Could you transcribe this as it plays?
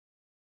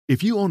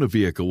If you own a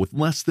vehicle with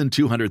less than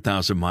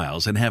 200,000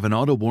 miles and have an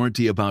auto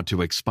warranty about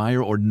to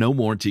expire or no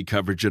warranty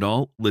coverage at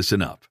all,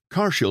 listen up.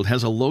 CarShield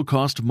has a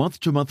low-cost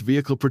month-to-month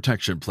vehicle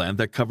protection plan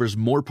that covers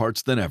more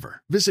parts than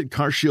ever. Visit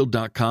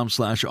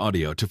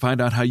carshield.com/audio to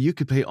find out how you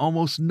could pay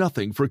almost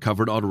nothing for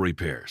covered auto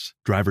repairs.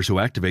 Drivers who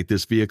activate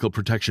this vehicle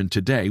protection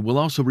today will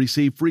also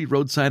receive free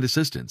roadside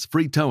assistance,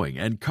 free towing,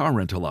 and car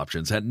rental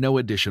options at no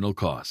additional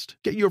cost.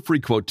 Get your free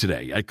quote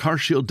today at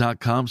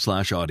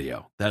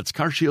carshield.com/audio. That's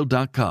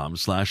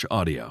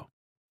carshield.com/audio.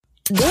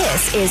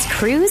 This is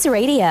Cruise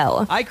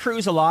Radio. I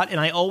cruise a lot, and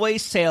I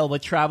always sail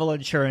with travel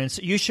insurance.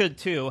 You should,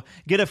 too.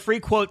 Get a free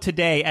quote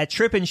today at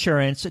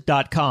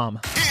tripinsurance.com.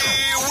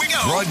 Here we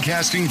go.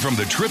 Broadcasting from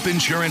the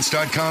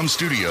tripinsurance.com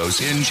studios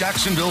in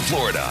Jacksonville,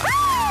 Florida.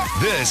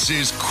 This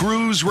is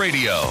Cruise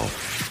Radio.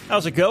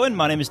 How's it going?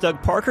 My name is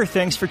Doug Parker.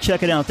 Thanks for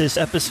checking out this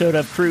episode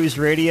of Cruise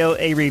Radio,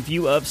 a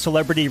review of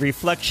Celebrity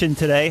Reflection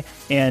today.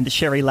 And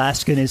Sherry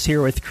Laskin is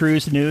here with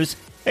Cruise News.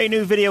 A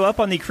new video up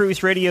on the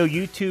Cruise Radio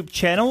YouTube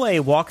channel, a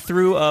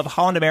walkthrough of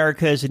Holland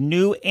America's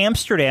New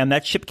Amsterdam.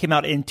 That ship came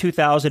out in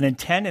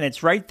 2010, and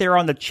it's right there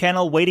on the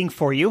channel waiting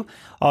for you.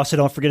 Also,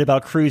 don't forget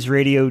about Cruise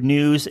Radio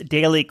News,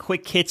 daily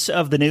quick hits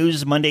of the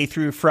news, Monday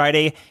through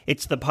Friday.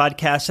 It's the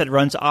podcast that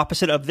runs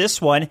opposite of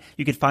this one.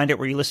 You can find it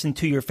where you listen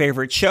to your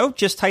favorite show.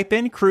 Just type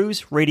in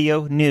Cruise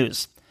Radio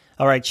News.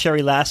 All right,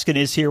 Sherry Laskin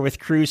is here with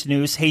Cruise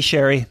News. Hey,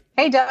 Sherry.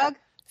 Hey, Doug.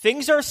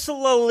 Things are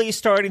slowly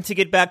starting to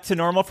get back to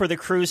normal for the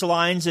cruise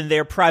lines and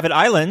their private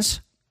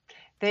islands.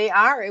 They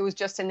are. It was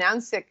just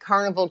announced that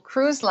Carnival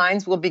Cruise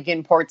Lines will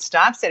begin port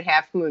stops at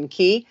Half Moon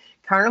Cay.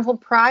 Carnival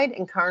Pride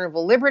and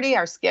Carnival Liberty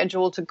are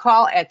scheduled to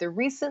call at the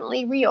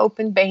recently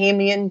reopened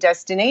Bahamian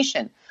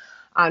destination.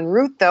 En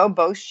route, though,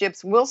 both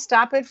ships will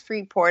stop at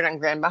Freeport on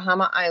Grand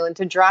Bahama Island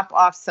to drop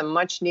off some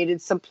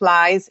much-needed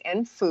supplies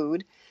and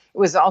food. It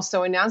was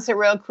also announced that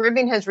Royal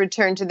Caribbean has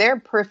returned to their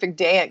perfect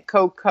day at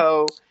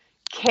Coco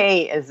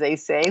Cay, as they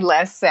say,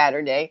 last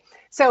Saturday.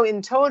 So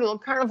in total,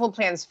 Carnival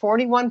plans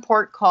 41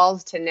 port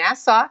calls to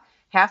Nassau,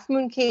 Half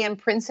Moon Cay, and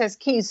Princess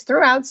Keys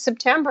throughout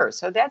September.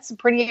 So that's a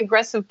pretty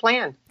aggressive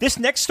plan. This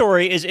next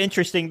story is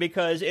interesting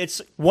because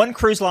it's one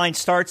cruise line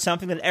starts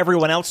something that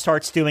everyone else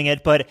starts doing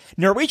it, but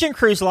Norwegian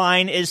Cruise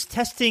Line is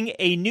testing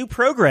a new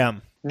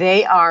program.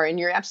 They are, and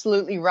you're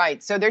absolutely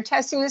right. So they're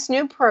testing this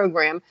new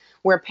program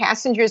where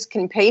passengers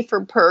can pay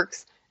for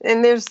perks.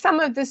 And there's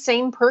some of the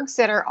same perks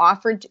that are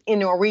offered in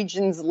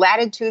Norwegian's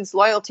Latitudes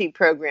loyalty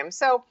program.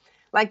 So,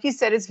 like you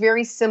said, it's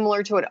very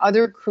similar to what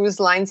other cruise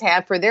lines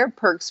have for their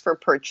perks for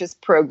purchase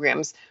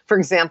programs. For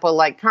example,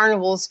 like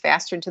Carnival's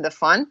Faster to the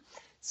Fun.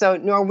 So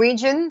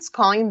Norwegian's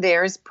calling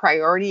theirs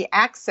Priority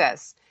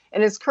Access.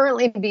 And it's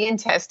currently being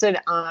tested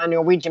on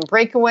Norwegian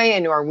Breakaway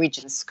and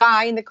Norwegian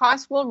Sky. And the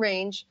cost will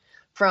range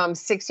from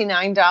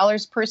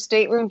 $69 per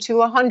stateroom to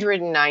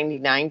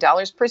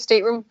 $199 per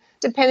stateroom,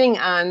 depending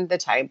on the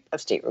type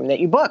of stateroom that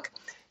you book.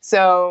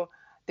 So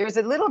there's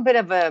a little bit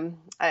of a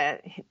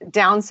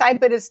downside,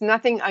 but it's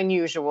nothing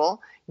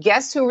unusual.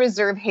 Guests who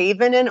reserve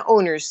Haven and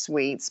Owner's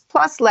Suites,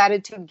 plus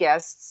Latitude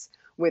guests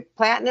with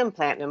Platinum,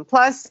 Platinum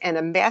Plus, and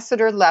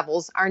Ambassador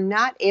levels are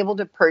not able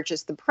to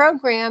purchase the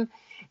program,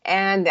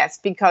 and that's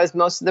because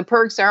most of the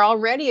perks are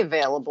already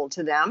available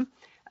to them.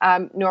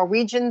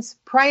 Norwegian's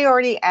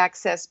priority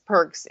access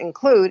perks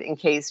include, in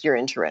case you're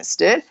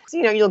interested,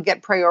 you'll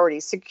get priority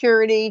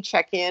security,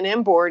 check-in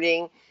and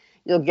boarding.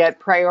 You'll get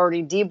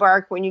priority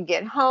debark when you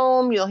get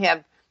home. You'll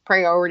have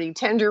priority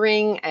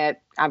tendering at,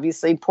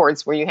 obviously,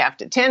 ports where you have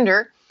to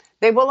tender.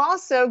 They will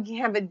also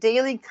have a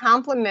daily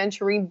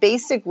complimentary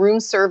basic room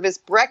service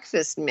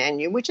breakfast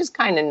menu, which is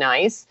kind of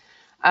nice.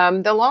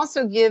 They'll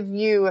also give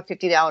you a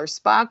 $50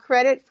 spa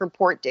credit for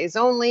port days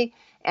only.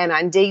 And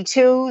on day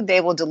 2, they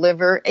will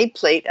deliver a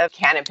plate of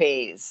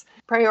canapes.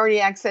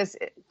 Priority access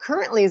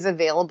currently is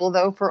available,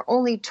 though, for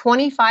only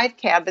 25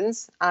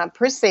 cabins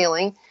per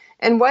sailing.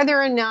 And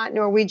whether or not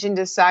Norwegian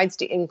decides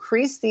to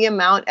increase the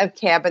amount of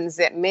cabins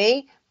that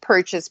may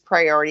purchase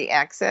priority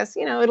access,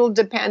 it'll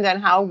depend on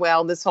how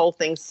well this whole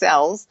thing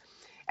sells.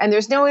 And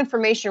there's no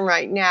information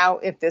right now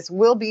if this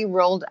will be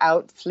rolled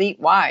out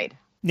fleet-wide.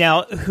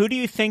 Now, who do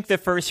you think the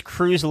first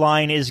cruise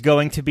line is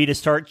going to be to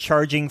start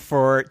charging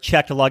for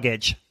checked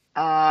luggage?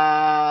 Do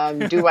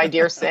I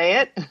dare say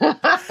it?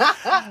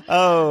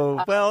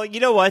 Oh, well, you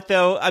know what,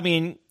 though? I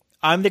mean,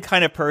 I'm the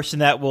kind of person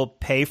that will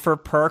pay for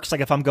perks.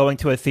 Like if I'm going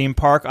to a theme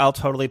park, I'll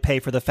totally pay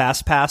for the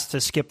fast pass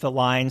to skip the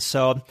line.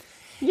 So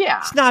yeah,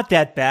 it's not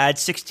that bad.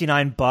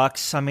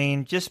 $69. I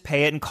mean, just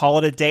pay it and call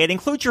it a day. It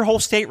includes your whole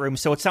stateroom,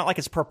 so it's not like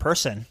it's per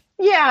person.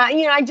 Yeah,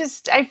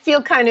 I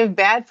feel kind of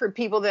bad for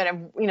people that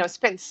have,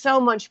 spent so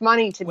much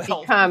money to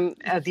become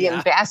the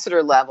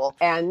ambassador level,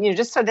 and,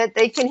 just so that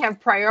they can have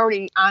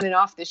priority on and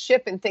off the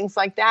ship and things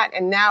like that.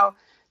 And now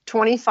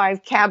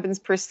 25 cabins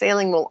per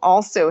sailing will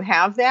also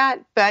have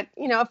that. But,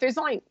 if there's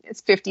it's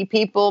 50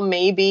 people,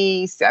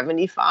 maybe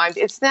 75,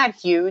 it's not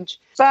huge,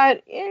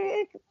 but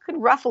it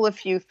could ruffle a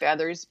few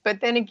feathers.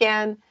 But then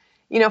again,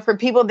 for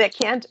people that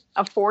can't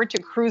afford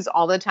to cruise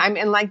all the time.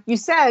 And like you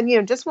said,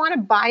 just want to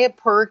buy a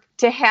perk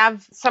to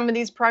have some of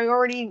these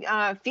priority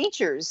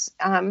features.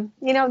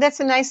 That's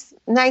a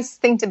nice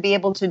thing to be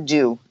able to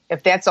do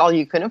if that's all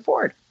you can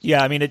afford.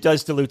 Yeah, I mean, it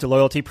does dilute the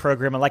loyalty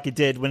program, and like it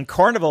did when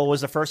Carnival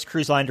was the first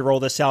cruise line to roll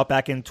this out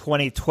back in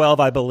 2012,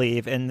 I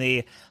believe, and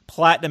the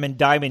Platinum and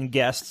Diamond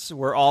guests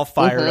were all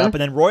fired up,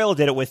 and then Royal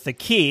did it with the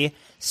Key,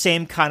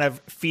 same kind of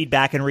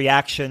feedback and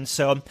reaction.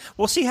 So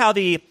we'll see how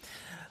the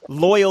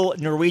loyal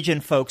Norwegian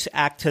folks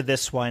act to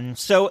this one.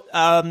 So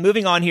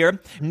moving on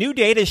here, new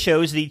data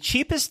shows the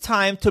cheapest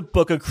time to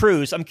book a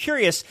cruise. I'm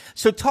curious,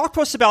 so talk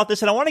to us about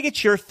this, and I want to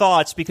get your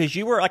thoughts because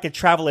you were like a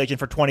travel agent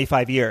for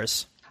 25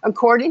 years.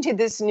 According to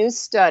this new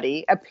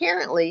study,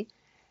 apparently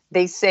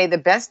they say the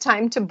best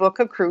time to book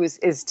a cruise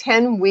is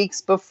 10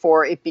 weeks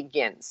before it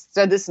begins.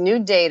 So this new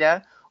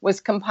data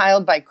was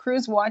compiled by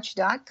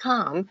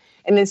cruisewatch.com,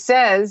 and it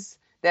says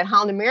that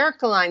Holland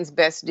America Line's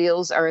best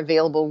deals are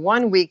available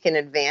 1 week in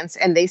advance,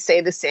 and they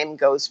say the same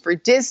goes for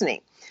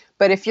Disney.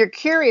 But if you're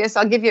curious,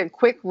 I'll give you a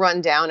quick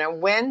rundown on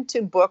when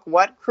to book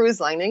what cruise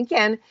line. And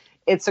again,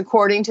 it's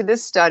according to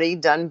this study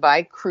done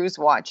by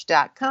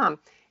cruisewatch.com.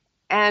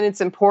 And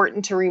it's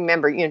important to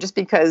remember, just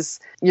because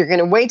you're going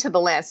to wait till the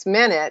last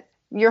minute,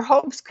 your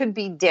hopes could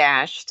be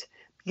dashed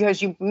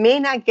because you may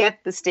not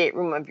get the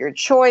stateroom of your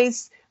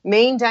choice.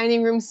 Main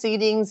dining room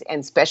seatings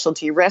and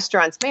specialty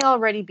restaurants may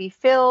already be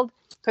filled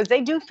because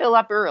they do fill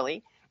up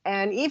early.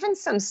 And even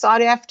some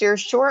sought-after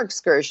shore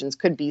excursions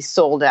could be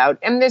sold out.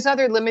 And there's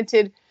other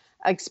limited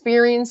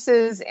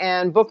experiences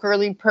and book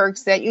early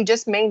perks that you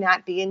just may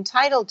not be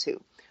entitled to.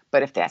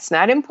 But if that's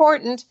not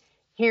important,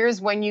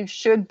 here's when you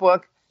should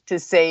book to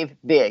save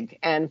big.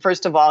 And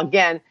first of all,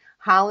 again,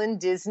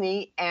 Holland,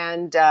 Disney,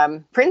 and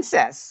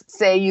Princess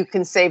say you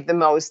can save the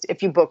most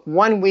if you book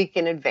 1 week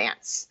in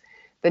advance.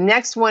 The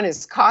next one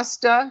is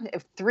Costa.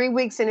 If 3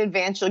 weeks in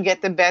advance, you'll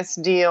get the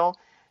best deal.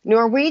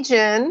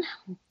 Norwegian,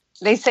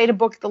 they say to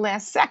book the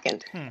last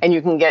second, and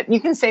you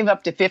can save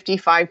up to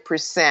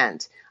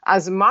 55%.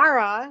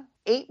 Azamara,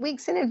 8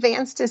 weeks in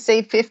advance to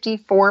save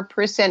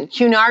 54%.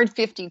 Cunard,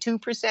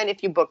 52%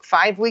 if you book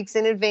 5 weeks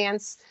in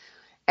advance.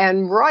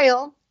 And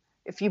Royal,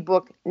 if you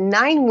book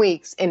 9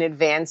 weeks in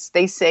advance,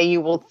 they say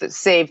you will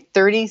save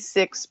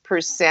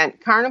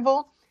 36%.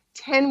 Carnival,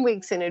 10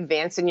 weeks in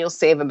advance, and you'll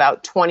save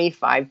about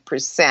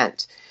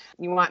 25%.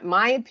 You want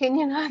my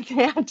opinion on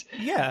that?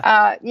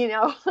 Yeah.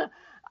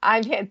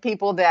 I've had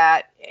people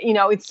that,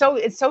 it's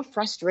so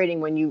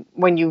frustrating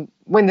when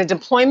the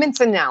deployment's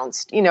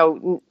announced,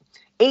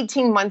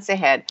 18 months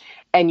ahead,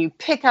 and you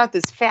pick out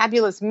this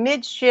fabulous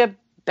midship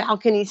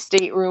balcony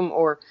stateroom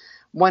or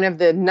one of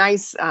the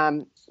nice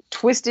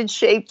twisted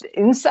shaped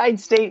inside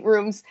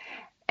staterooms,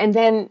 and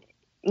then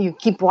you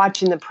keep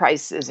watching the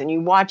prices and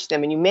you watch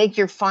them and you make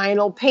your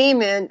final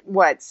payment,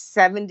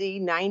 70,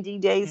 90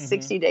 days,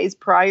 60 days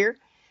prior,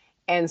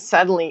 and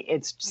suddenly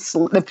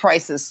the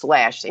price is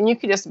slashed and you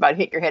could just about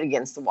hit your head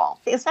against the wall.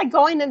 It's like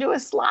going into a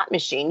slot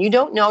machine. You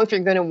don't know if you're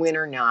going to win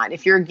or not.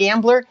 If you're a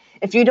gambler,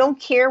 if you don't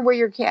care where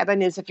your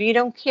cabin is, if you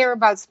don't care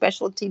about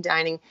specialty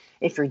dining,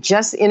 if you're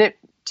just in it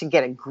to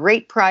get a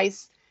great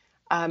price,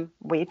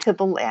 wait till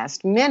the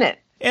last minute.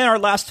 And our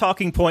last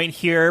talking point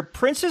here,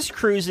 Princess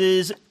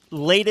Cruises'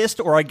 latest,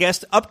 or I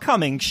guess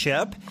upcoming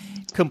ship,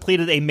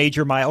 completed a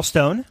major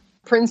milestone.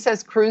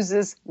 Princess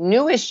Cruises'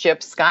 newest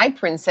ship, Sky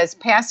Princess,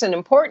 passed an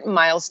important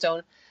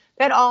milestone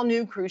that all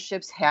new cruise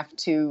ships have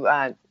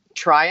to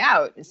try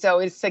out. So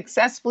it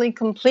successfully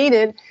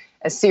completed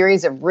a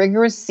series of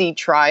rigorous sea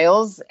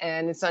trials,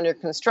 and it's under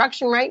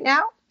construction right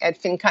now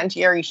at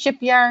Fincantieri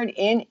Shipyard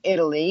in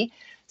Italy.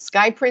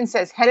 Sky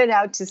Princess headed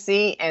out to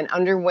sea and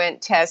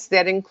underwent tests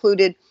that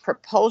included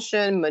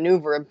propulsion,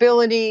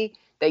 maneuverability.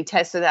 They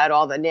tested out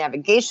all the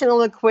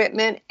navigational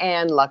equipment,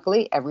 and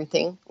luckily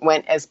everything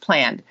went as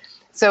planned.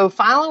 So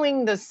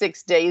following the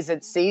 6 days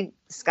at sea,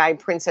 Sky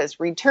Princess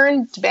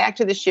returned back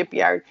to the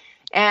shipyard,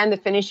 and the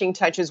finishing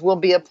touches will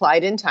be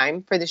applied in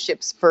time for the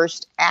ship's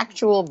first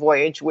actual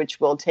voyage, which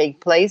will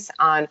take place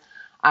on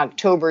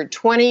October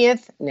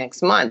 20th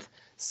next month.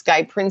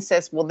 Sky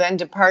Princess will then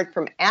depart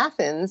from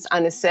Athens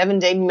on a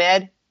 7-day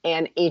Med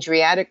and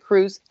Adriatic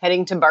cruise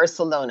heading to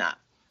Barcelona.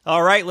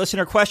 All right,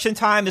 listener question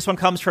time. This one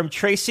comes from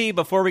Tracy.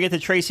 Before we get to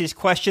Tracy's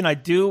question, I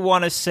do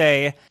want to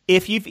say,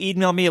 if you've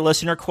emailed me a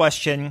listener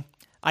question,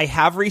 I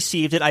have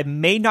received it. I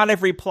may not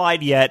have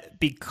replied yet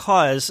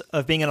because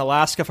of being in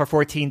Alaska for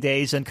 14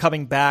 days and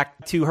coming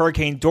back to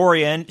Hurricane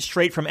Dorian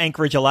straight from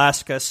Anchorage,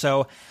 Alaska.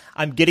 So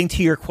I'm getting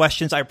to your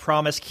questions. I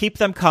promise. Keep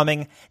them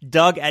coming.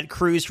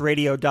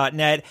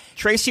 Doug@cruiseradio.net.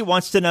 Tracy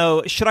wants to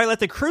know, should I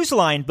let the cruise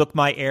line book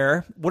my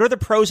air? What are the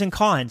pros and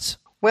cons?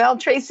 Well,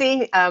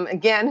 Tracy,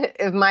 again,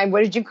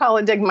 what did you call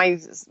it, Doug?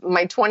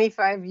 My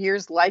 25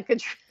 years like a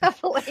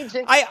travel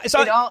agent.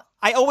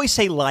 I always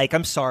say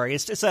I'm sorry.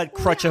 It's a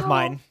crutch of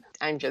mine.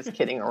 I'm just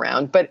kidding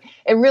around. But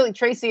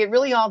Tracy, it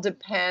really all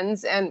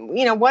depends. And,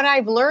 what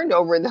I've learned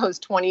over those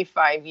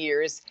 25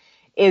 years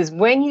is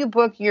when you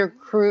book your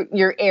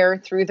air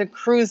through the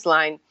cruise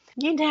line,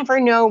 you never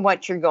know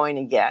what you're going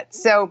to get.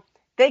 So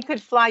They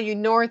could fly you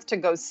north to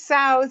go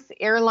south.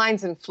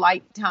 Airlines and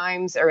flight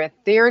times are at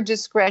their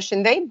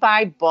discretion. They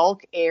buy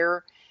bulk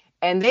air,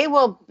 and they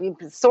will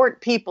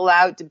sort people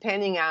out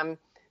depending on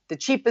the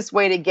cheapest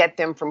way to get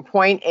them from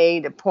point A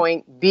to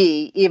point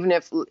B, even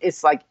if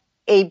it's like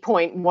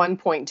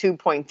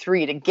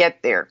 8.1.2.3 to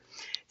get there.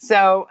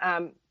 So,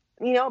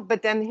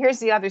 but then here's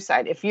the other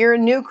side. If you're a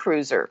new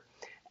cruiser,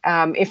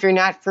 if you're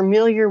not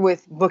familiar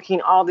with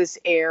booking all this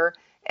air,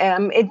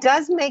 it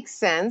does make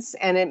sense,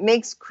 and it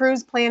makes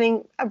cruise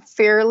planning a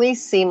fairly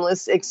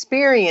seamless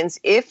experience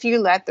if you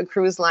let the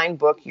cruise line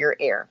book your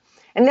air.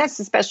 And that's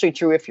especially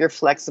true if you're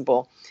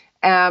flexible.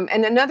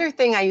 And another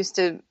thing I used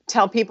to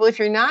tell people, if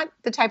you're not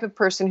the type of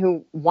person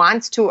who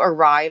wants to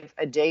arrive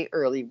a day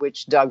early,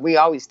 which, Doug, we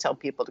always tell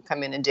people to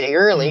come in a day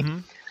early,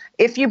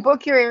 if you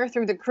book your air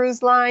through the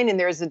cruise line and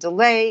there's a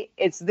delay,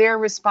 it's their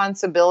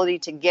responsibility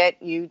to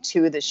get you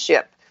to the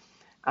ship.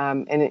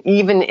 And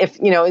even if,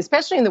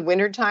 especially in the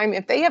wintertime,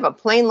 if they have a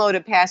plane load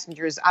of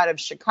passengers out of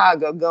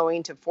Chicago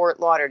going to Fort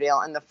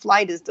Lauderdale and the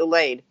flight is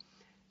delayed,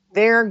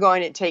 they're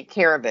going to take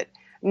care of it.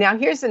 Now,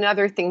 here's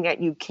another thing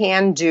that you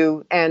can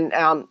do, and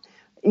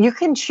you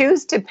can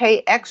choose to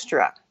pay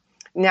extra.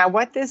 Now,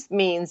 what this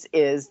means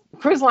is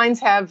cruise lines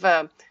have,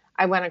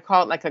 I want to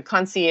call it like a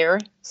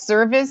concierge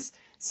service.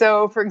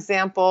 So, for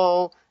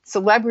example,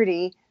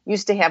 Celebrity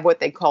used to have what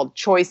they called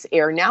Choice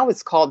Air. Now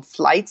it's called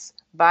Flights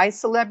by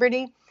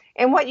Celebrity.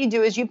 And what you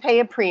do is you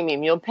pay a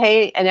premium. You'll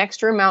pay an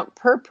extra amount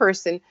per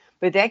person,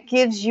 but that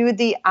gives you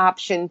the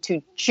option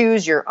to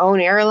choose your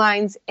own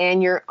airlines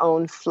and your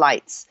own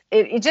flights.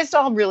 It just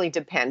all really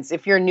depends.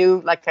 If you're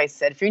new, like I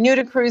said, if you're new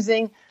to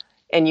cruising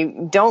and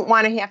you don't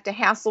want to have to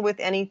hassle with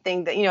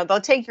anything, that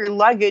they'll take your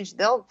luggage.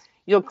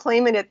 You'll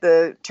claim it at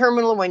the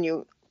terminal when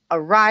you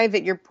arrive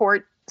at your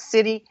port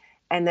city,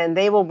 and then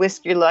they will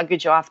whisk your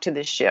luggage off to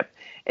the ship.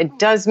 It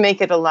does make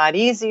it a lot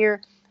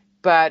easier.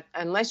 But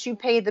unless you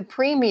pay the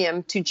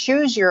premium to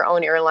choose your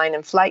own airline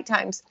and flight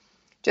times,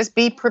 just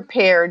be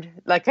prepared.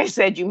 Like I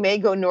said, you may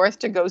go north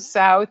to go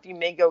south. You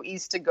may go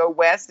east to go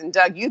west. And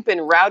Doug, you've been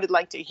routed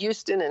like to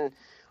Houston and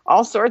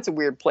all sorts of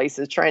weird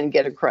places trying to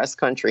get across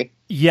country.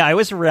 Yeah, I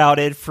was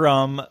routed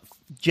from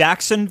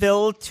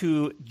Jacksonville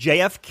to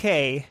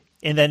JFK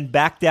and then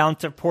back down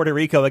to Puerto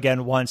Rico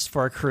again once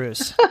for a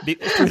cruise. I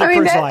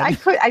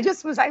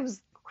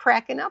was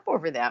cracking up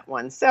over that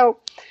one. So,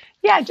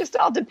 yeah, it just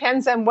all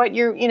depends on what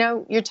your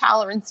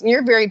tolerance. And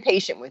you're very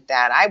patient with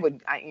that. I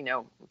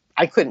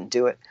couldn't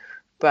do it.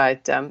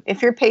 But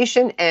if you're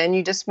patient and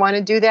you just want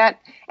to do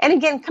that, and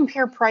again,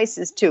 compare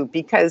prices too,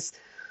 because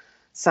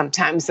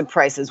sometimes the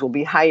prices will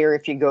be higher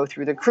if you go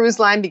through the cruise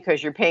line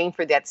because you're paying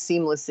for that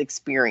seamless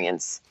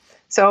experience.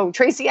 So,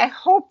 Tracy, I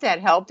hope that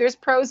helped. There's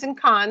pros and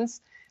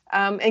cons.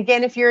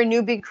 Again, if you're a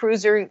newbie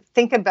cruiser,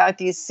 think about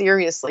these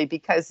seriously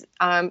because,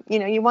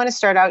 you want to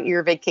start out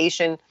your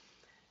vacation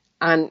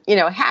on,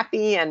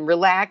 happy and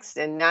relaxed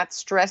and not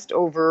stressed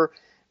over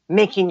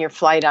making your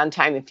flight on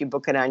time if you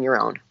book it on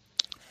your own.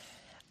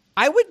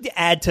 I would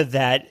add to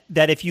that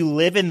if you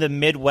live in the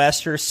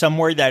Midwest or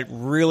somewhere that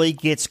really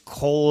gets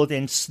cold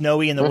and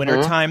snowy in the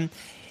wintertime,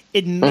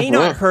 it may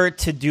not hurt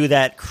to do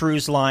that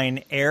cruise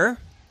line air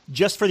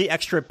just for the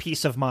extra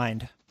peace of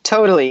mind.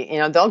 Totally.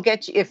 They'll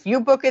get you, if you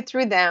book it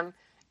through them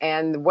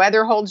and the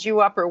weather holds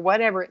you up or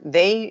whatever,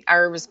 they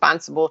are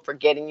responsible for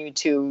getting you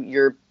to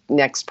your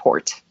next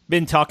port.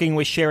 Been talking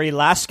with Sherry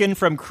Laskin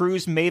from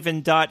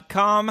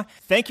CruiseMaven.com.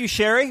 Thank you,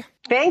 Sherry.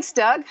 Thanks,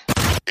 Doug.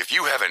 If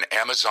you have an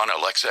Amazon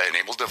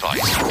Alexa-enabled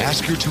device,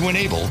 ask her to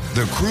enable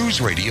the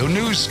Cruise Radio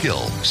News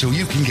skill so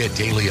you can get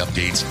daily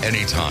updates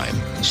anytime,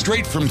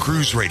 straight from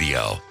Cruise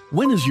Radio.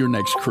 When is your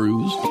next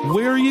cruise?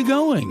 Where are you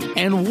going?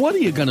 And what are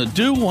you going to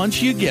do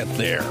once you get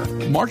there?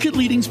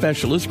 Market-leading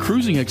specialist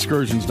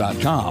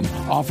CruisingExcursions.com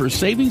offers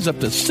savings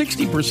up to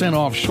 60%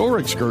 off shore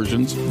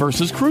excursions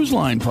versus cruise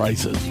line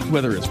prices.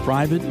 Whether it's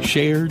private,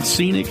 shared,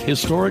 scenic,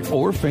 historic,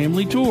 or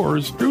family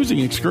tours,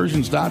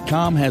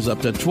 CruisingExcursions.com has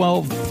up to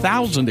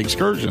 12,000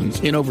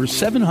 excursions in over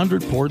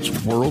 700 ports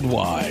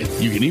worldwide.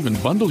 You can even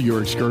bundle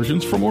your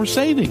excursions for more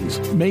savings.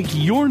 Make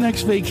your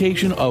next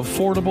vacation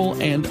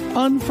affordable and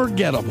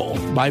unforgettable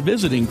by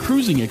visiting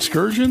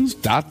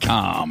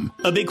CruisingExcursions.com.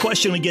 A big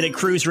question we get at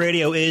Cruise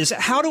Radio is,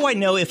 how do I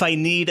know if I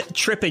need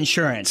trip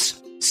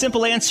insurance?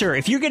 Simple answer.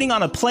 If you're getting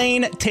on a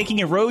plane, taking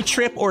a road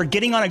trip, or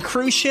getting on a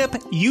cruise ship,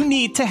 you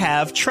need to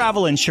have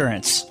travel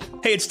insurance.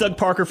 Hey, it's Doug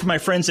Parker from my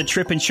friends at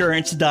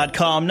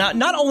TripInsurance.com.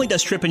 Not only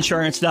does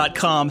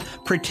TripInsurance.com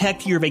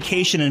protect your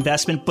vacation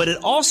investment, but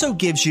it also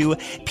gives you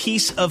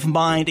peace of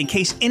mind in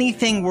case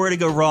anything were to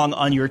go wrong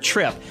on your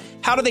trip.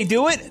 How do they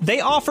do it? They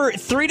offer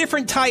 3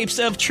 different types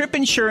of trip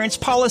insurance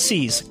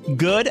policies.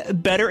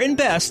 Good, better, and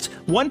best.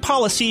 One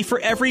policy for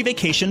every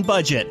vacation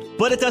budget.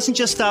 But it doesn't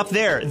just stop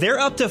there. They're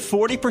up to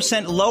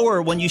 40%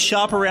 lower when you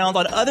shop around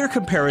on other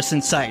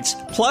comparison sites.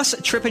 Plus,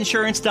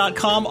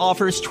 TripInsurance.com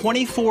offers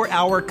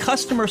 24-hour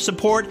customer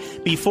support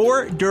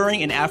before,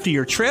 during, and after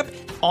your trip,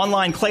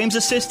 online claims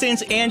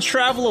assistance, and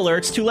travel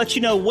alerts to let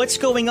you know what's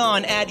going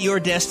on at your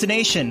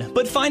destination.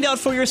 But find out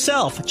for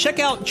yourself. Check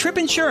out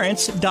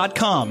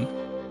TripInsurance.com.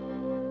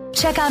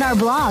 Check out our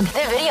blog,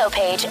 the video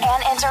page,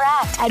 and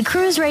interact at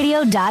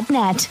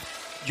cruiseradio.net.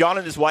 John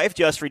and his wife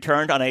just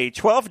returned on a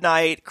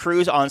 12-night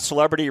cruise on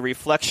Celebrity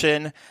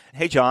Reflection.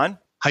 Hey, John.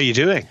 How you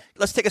doing?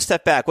 Let's take a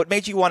step back. What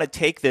made you want to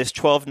take this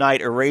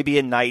 12-night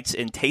Arabian Nights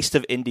in Taste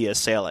of India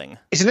sailing?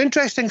 It's an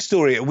interesting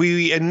story.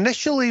 We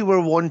initially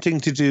were wanting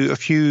to do a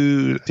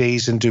few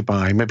days in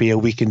Dubai, maybe a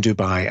week in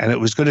Dubai, and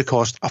it was going to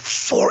cost a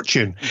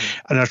fortune.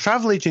 And our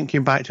travel agent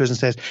came back to us and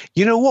said,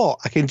 you know what,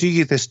 I can do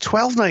you this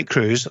 12-night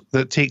cruise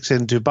that takes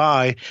in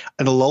Dubai,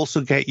 and it'll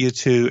also get you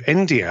to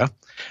India.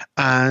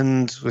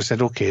 And we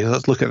said, okay,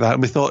 let's look at that.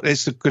 And we thought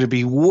it's going to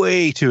be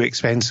way too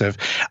expensive.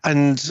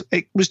 And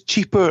it was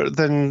cheaper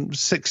than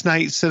 6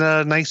 nights in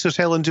a nice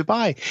hotel in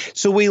Dubai.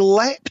 So we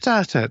leapt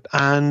at it,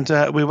 and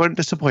we weren't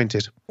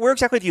disappointed. Where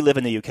exactly do you live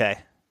in the UK?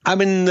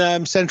 I'm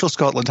in central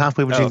Scotland,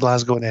 halfway between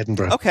Glasgow and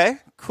Edinburgh. Okay,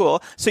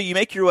 cool. So you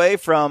make your way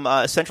from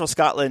central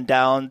Scotland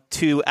down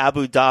to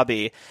Abu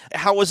Dhabi.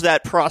 How was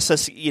that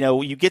process? You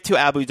know, you get to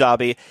Abu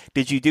Dhabi.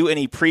 Did you do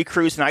any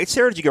pre-cruise nights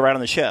there, or did you go right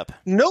on the ship?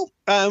 Nope.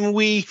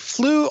 We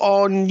flew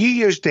on New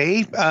Year's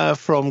Day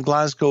from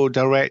Glasgow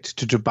direct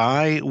to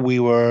Dubai.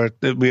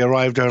 We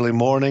arrived early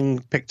morning,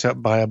 picked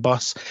up by a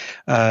bus,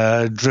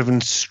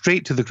 driven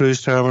straight to the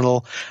cruise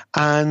terminal,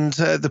 and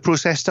the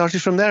process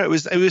started from there. It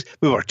was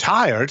we were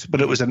tired, but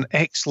it was an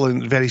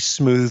excellent, very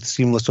smooth,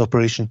 seamless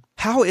operation.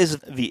 How is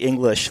the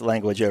English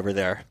language over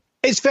there?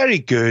 It's very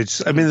good.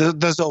 I mean,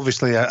 there's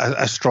obviously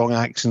a strong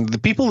accent. The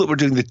people that were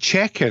doing the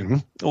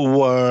check-in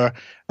were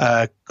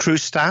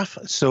cruise staff.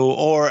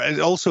 Or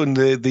also in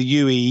the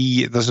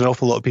UAE, there's an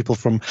awful lot of people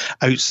from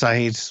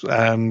outside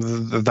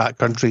that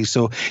country.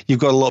 So you've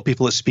got a lot of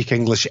people that speak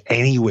English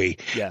anyway.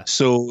 Yeah.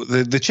 So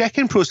the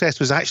check-in process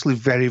was actually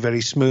very,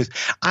 very smooth.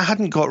 I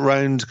hadn't got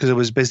round because I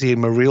was busy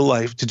in my real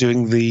life to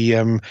doing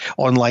the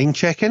online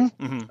check-in,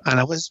 and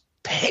I was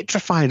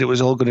petrified it was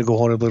all going to go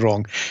horribly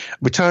wrong.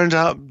 We turned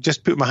up,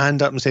 just put my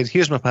hand up and said,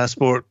 here's my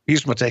passport,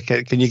 here's my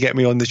ticket, can you get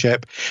me on the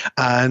ship?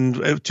 And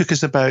it took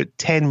us about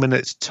 10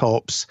 minutes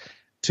tops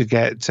to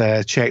get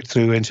checked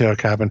through into our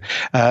cabin.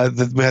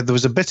 There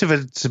was a bit of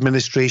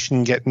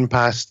administration getting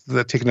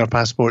taking our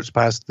passports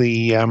past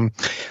the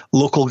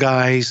local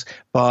guys,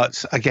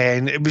 but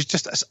again, it was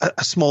just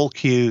a small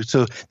queue.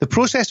 So the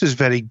process was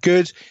very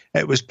good.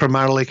 It was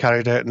primarily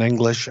carried out in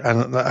English,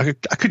 and I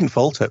couldn't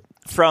fault it.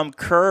 From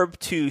curb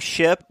to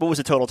ship, what was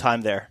the total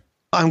time there?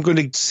 I'm going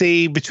to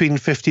say between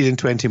 15 and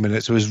 20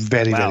 minutes. It was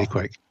very, very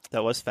quick.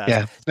 That was fast.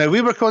 Yeah. Now,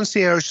 we were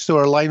concierge, so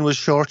our line was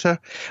shorter,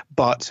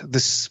 but the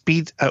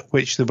speed at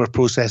which they were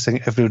processing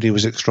everybody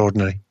was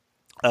extraordinary.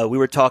 We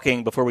were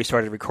talking before we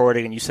started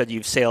recording, and you said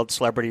you've sailed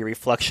Celebrity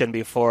Reflection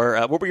before.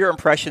 What were your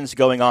impressions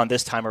going on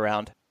this time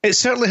around? It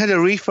certainly had a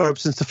refurb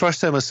since the first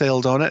time I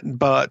sailed on it,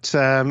 but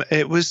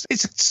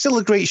it's still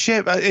a great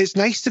ship. It's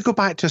nice to go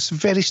back to a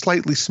very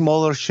slightly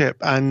smaller ship,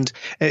 and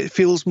it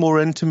feels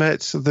more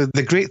intimate.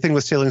 The great thing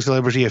with sailing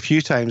Celebrity a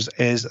few times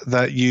is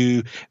that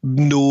you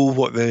know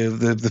what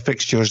the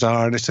fixtures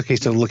are, and it's a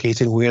case of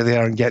locating where they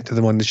are and get to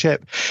them on the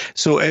ship.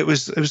 So it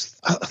was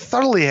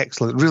thoroughly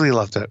excellent. Really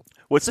loved it.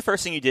 What's the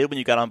first thing you did when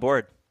you got on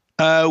board?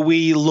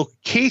 We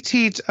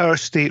located our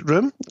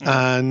stateroom,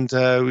 and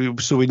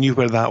so we knew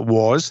where that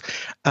was.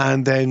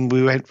 And then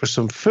we went for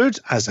some food,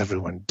 as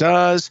everyone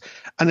does.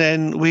 And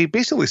then we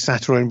basically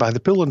sat around by the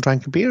pool and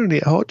drank a beer and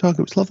ate a hot dog.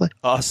 It was lovely.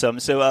 Awesome.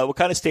 So what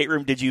kind of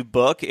stateroom did you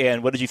book,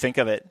 and what did you think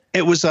of it?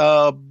 It was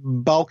a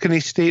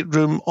balcony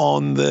stateroom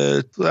on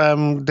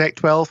the deck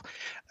 12.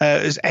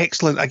 It was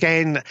excellent.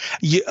 Again,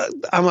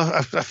 I'm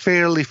a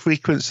fairly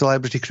frequent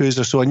Celebrity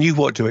cruiser, so I knew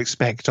what to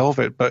expect of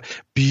it, but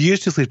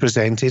beautifully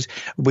presented.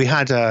 We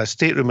had a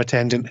stateroom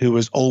attendant who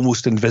was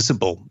almost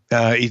invisible.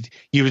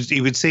 He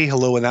would say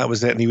hello and that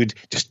was it, and he would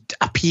just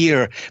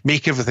appear,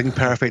 make everything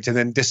perfect, and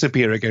then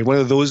disappear again. One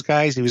of those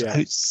guys. He was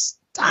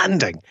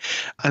outstanding.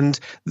 And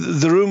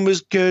the room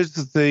was good.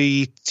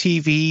 The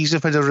TVs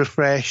have had a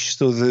refresh,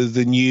 so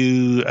the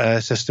new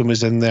system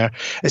was in there.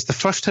 It's the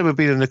first time I've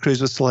been on a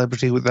cruise with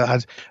Celebrity that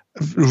had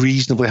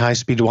reasonably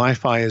high-speed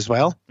Wi-Fi as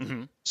well.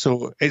 Mm-hmm.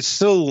 So it's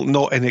still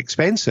not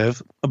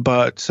inexpensive,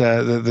 but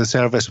the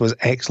service was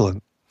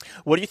excellent.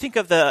 What do you think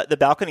of the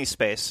balcony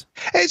space?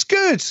 It's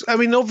good. I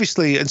mean,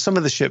 obviously, in some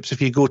of the ships,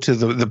 if you go to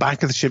the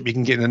back of the ship, you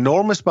can get an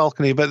enormous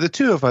balcony. But the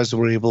two of us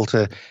were able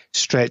to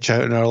stretch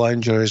out in our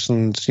loungers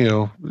and,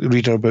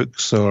 read our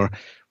books or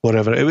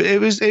whatever.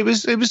 It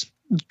was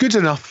good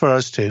enough for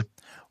us too.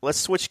 Let's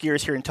switch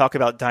gears here and talk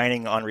about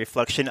dining on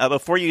Reflection.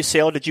 Before you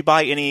sailed, did you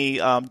buy any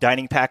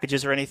dining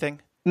packages or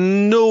anything?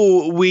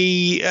 No,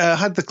 we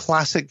had the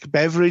classic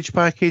beverage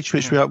package,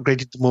 which we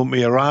upgraded the moment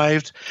we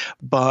arrived.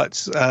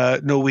 But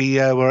no, we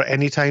were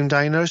anytime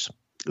diners.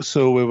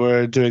 So we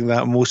were doing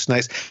that most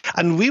nights.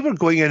 And we were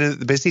going in at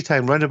the busy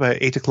time, around about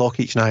 8 o'clock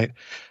each night.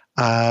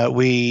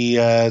 We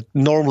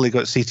normally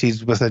got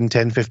seated within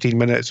 10, 15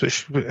 minutes,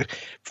 which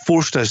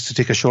forced us to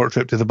take a short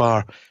trip to the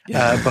bar.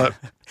 But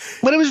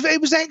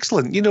it was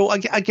excellent.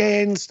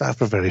 Again,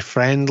 staff are very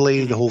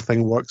friendly. The whole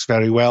thing works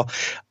very well.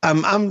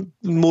 I'm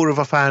more of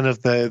a fan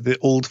of the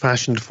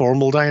old-fashioned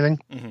formal dining.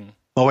 Mm-hmm.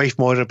 My wife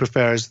Maura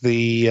prefers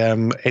the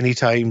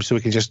anytime, so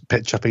we can just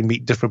pitch up and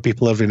meet different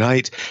people every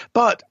night.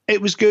 But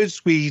it was good.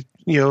 We,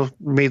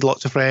 made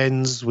lots of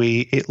friends.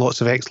 We ate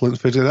lots of excellent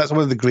food. And that's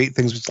one of the great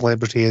things with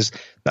Celebrity is,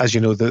 as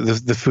you know,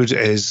 the food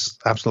is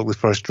absolutely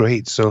first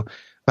rate. So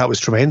that was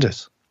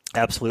tremendous.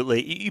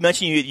 Absolutely. You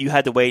mentioned you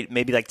had to wait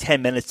maybe like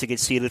 10 minutes to get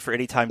seated for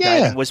anytime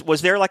dining.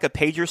 Was there like a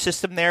pager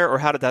system there, or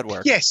how did that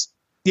work? Yes.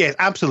 Yeah,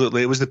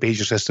 absolutely. It was the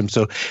pager system.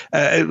 So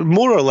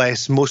more or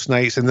less most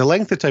nights, and the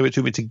length of time it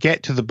took me to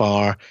get to the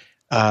bar,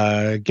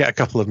 get a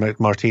couple of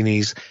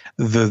martinis,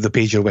 the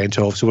pager went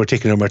off. So we're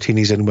taking our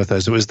martinis in with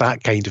us. It was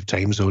that kind of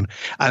time zone.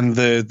 And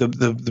there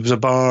was a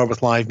bar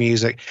with live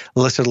music,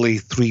 literally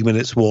 3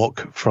 minutes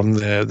walk from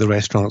the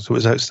restaurant. So it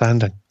was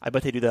outstanding. I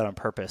bet they do that on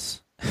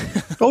purpose.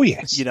 Oh,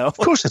 yes. Of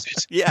course it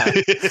is. Yeah.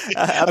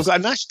 I've got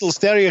a national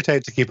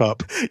stereotype to keep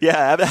up.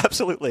 Yeah,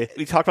 absolutely.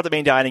 We talked about the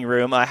main dining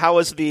room. How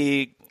was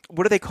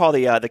what do they call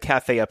the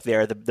cafe up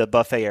there, the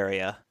buffet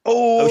area?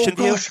 Oh, Ocean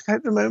View? Gosh, I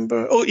can't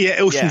remember. Oh, yeah,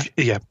 Ocean View.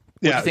 Yeah.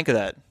 What did you think of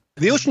that?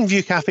 The Ocean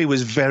View Cafe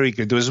was very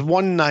good. There was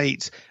one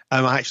night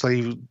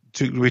we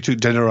took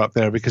dinner up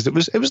there because it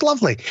was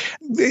lovely.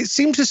 It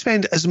seemed to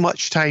spend as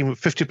much time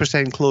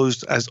 50%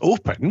 closed as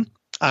open.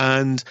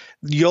 And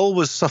you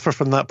always suffer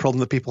from that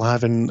problem that people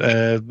have in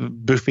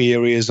buffet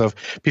areas of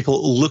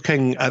people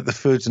looking at the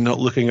food and not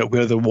looking at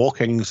where they're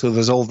walking. So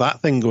there's all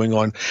that thing going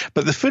on.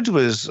 But the food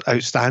was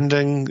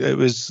outstanding. It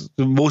was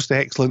the most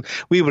excellent.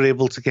 We were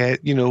able to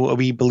get, a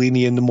wee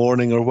Bellini in the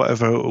morning or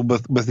whatever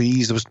with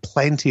ease. There was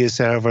plenty of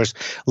servers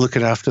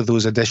looking after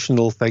those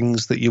additional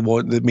things that you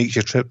want that makes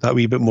your trip that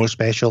wee bit more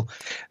special.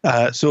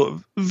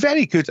 So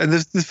very good. And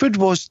the food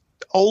was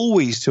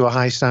always to a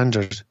high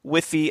standard.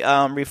 With the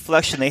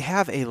Reflection, they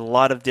have a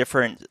lot of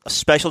different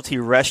specialty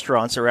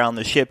restaurants around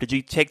the ship. Did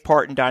you take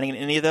part in dining in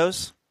any of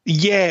those?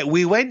 Yeah,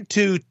 we went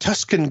to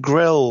Tuscan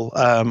Grill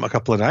a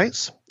couple of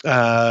nights,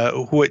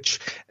 which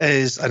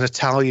is an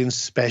Italian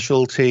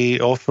specialty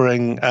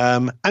offering,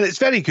 and it's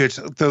very good.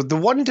 The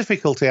one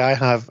difficulty I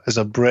have as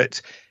a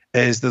Brit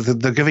is that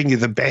they're giving you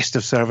the best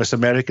of service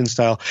American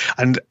style,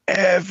 and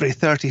every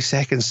 30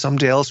 seconds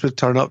somebody else would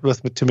turn up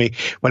to me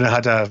when I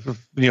had a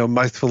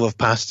mouthful of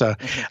pasta,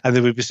 and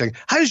they would be saying,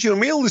 "How's your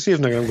meal this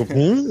evening?" And I'm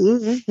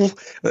going,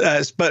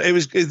 but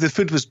the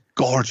food was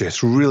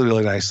gorgeous, really,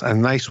 really nice,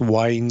 and nice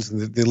wines,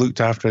 and they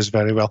looked after us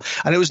very well,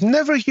 and it was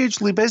never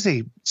hugely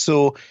busy.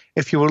 So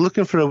if you were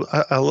looking for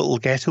a little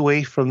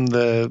getaway from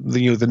the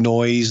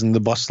noise and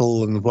the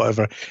bustle and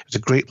whatever, it was a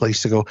great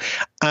place to go.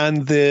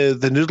 And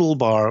the noodle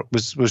bar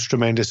was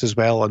tremendous as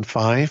well on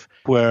 5,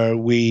 where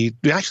we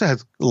actually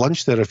had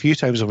lunch there a few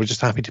times and we're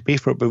just happy to pay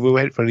for it, but we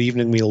went for an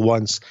evening meal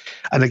once.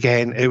 And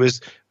again, it was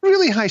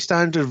really high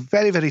standard,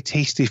 very, very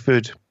tasty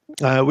food.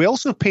 We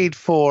also paid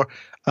for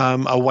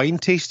a wine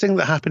tasting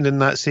that happened in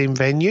that same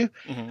venue.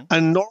 Mm-hmm.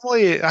 And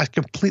normally I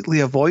completely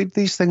avoid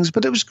these things,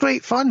 but it was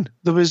great fun.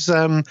 There was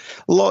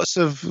lots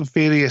of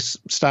various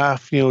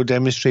staff,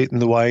 demonstrating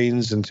the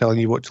wines and telling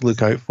you what to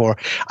look out for.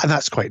 And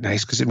that's quite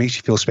nice because it makes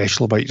you feel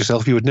special about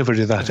yourself. You would never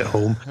do that at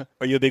home.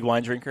 Are you a big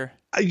wine drinker?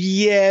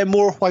 Yeah,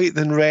 more white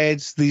than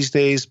reds these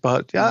days,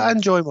 but yeah, I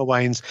enjoy my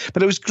wines.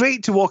 But it was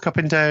great to walk up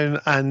and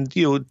down and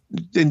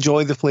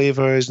enjoy the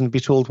flavors and be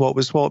told what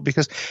was what,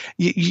 because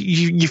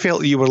you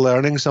felt you were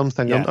learning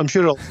something. Yeah. I'm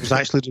sure all I was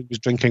actually doing was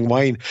drinking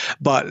wine,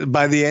 but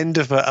by the end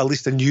of it, at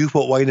least I knew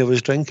what wine I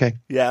was drinking.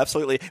 Yeah,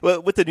 absolutely.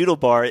 Well, with the noodle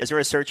bar, is there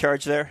a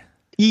surcharge there?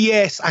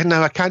 Yes,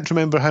 I can't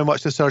remember how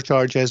much the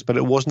surcharge is, but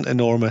it wasn't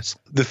enormous.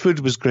 The food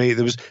was great.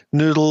 There was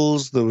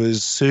noodles, there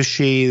was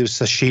sushi, there was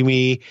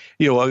sashimi,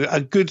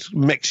 a good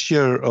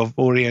mixture of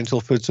Oriental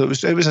food. So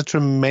it was a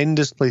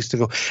tremendous place to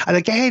go. And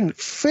again,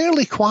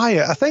 fairly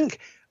quiet. I think,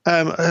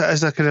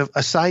 as a kind of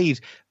aside,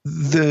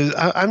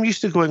 I'm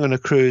used to going on a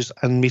cruise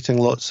and meeting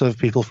lots of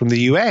people from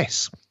the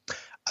US.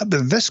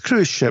 But this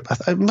cruise ship,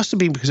 it must have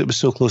been because it was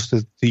so close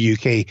to the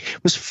UK,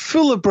 was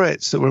full of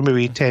Brits that were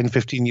maybe 10,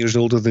 15 years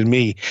older than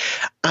me.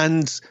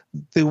 And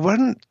they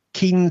weren't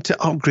keen to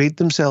upgrade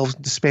themselves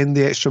to spend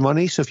the extra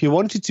money. So if you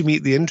wanted to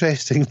meet the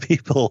interesting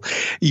people,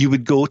 you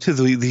would go to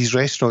these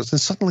restaurants,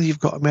 and suddenly you've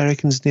got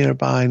Americans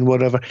nearby and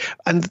whatever.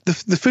 And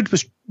the food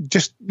was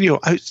just,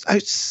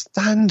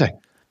 outstanding.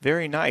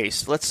 Very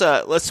nice. Let's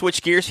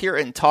switch gears here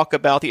and talk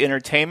about the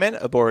entertainment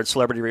aboard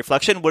Celebrity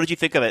Reflection. What did you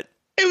think of it?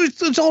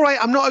 It's all right.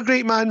 I'm not a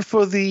great man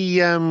for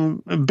the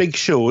big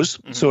shows,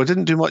 so I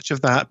didn't do much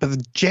of that.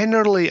 But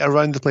generally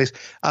around the place,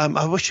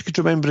 I wish I could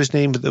remember his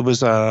name, but there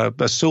was a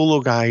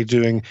solo guy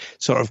doing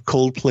sort of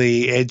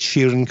Coldplay, Ed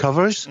Sheeran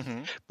covers.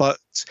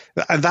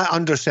 And that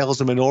undersells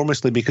him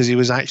enormously because he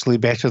was actually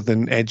better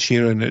than Ed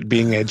Sheeran at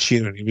being Ed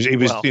Sheeran. He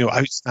was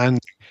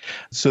outstanding.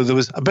 So there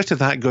was a bit of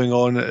that going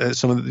on.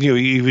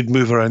 He would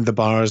move around the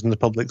bars and the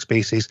public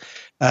spaces.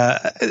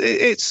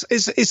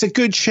 It's a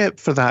good ship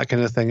for that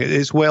kind of thing.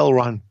 It's well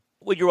run.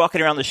 When you're walking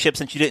around the ship,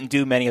 since you didn't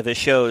do many of the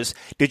shows,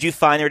 did you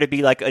find there to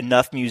be like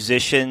enough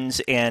musicians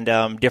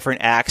and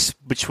different acts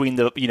between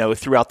the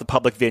throughout the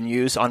public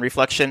venues on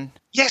Reflection?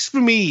 Yes,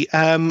 for me,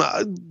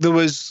 there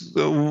was.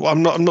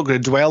 I'm not going to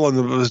dwell on.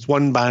 There was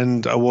one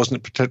band I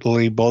wasn't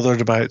particularly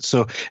bothered about,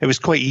 so it was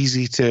quite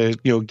easy to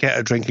get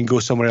a drink and go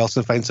somewhere else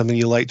and find something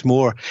you liked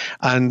more.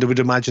 And I would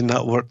imagine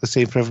that worked the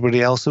same for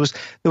everybody else. There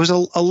was a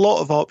lot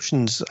of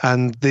options,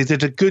 and they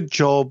did a good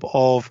job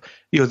of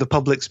the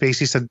public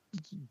spaces had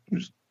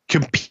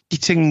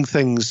competing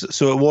things,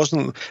 so it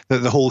wasn't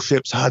that the whole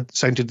ships had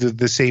sounded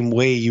the same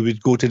way. You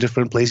would go to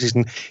different places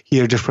and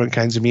hear different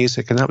kinds of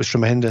music, and that was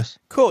tremendous.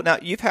 Cool. Now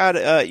you had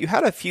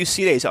a few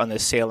sea days on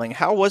this sailing.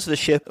 How was the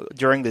ship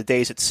during the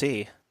days at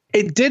sea?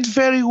 It did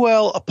very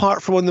well,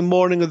 apart from on the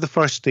morning of the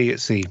first day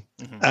at sea.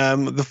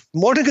 Mm-hmm. The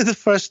morning of the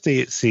first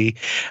day at sea,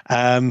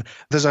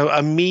 there's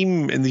a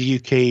meme in the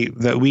UK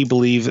that we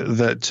believe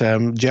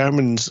that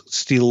Germans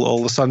steal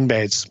all the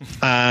sunbeds.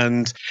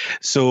 And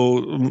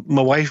so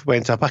my wife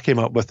went up, I came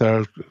up with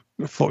her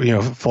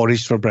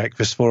forage for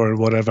breakfast for her or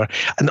whatever,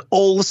 and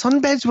all the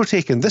sunbeds were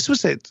taken. This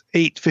was at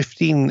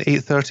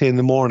 8:30 in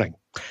the morning.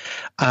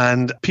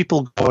 And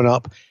people going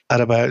up at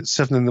about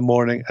 7 in the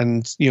morning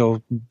and,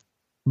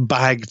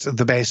 bagged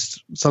the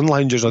best sun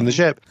loungers on the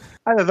ship.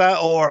 Either that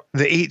or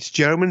the 8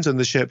 Germans on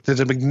the ship did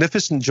a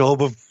magnificent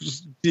job of,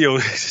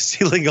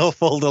 sealing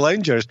off all the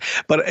loungers.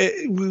 But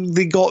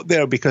they got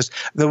there because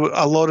there were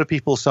a lot of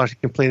people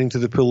started complaining to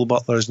the pool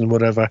butlers and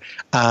whatever,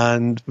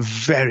 and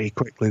very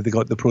quickly they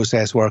got the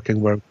process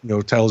working where,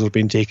 towels were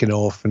being taken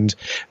off and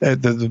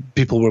the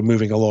people were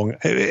moving along.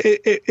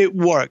 It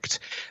worked.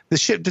 The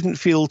ship didn't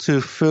feel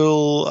too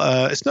full.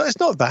 It's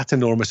not that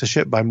enormous a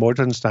ship by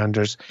modern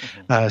standards.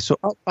 Mm-hmm. So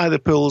up by the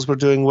pools were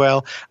doing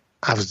well.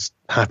 I was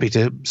happy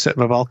to sit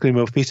in my balcony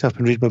with my feet up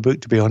and read my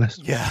book, to be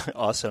honest. Yeah,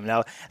 awesome.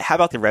 Now, how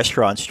about the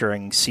restaurants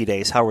during sea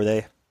days? How were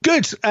they?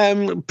 Good.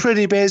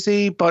 Pretty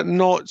busy, but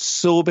not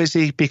so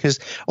busy because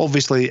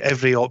obviously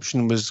every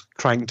option was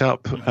cranked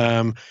up.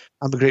 I'm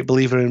a great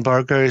believer in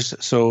burgers,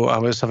 so I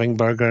was having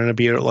burger and a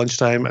beer at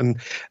lunchtime, and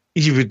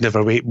you would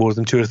never wait more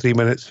than 2 or 3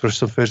 minutes for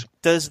some food.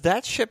 Does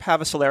that ship have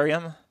a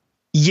solarium?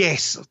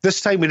 Yes, this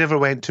time we never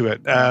went to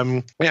it.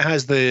 It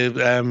has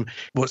the,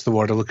 what's the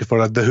word I'm looking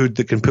for? The hood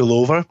that can pull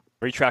over.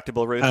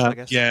 Retractable roof, I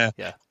guess. Yeah.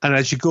 And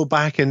as you go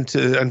back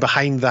into, and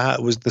behind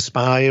that was the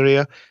spa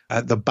area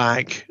at the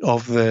back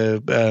of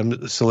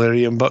the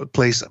solarium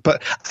place.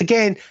 But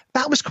again,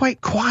 that was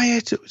quite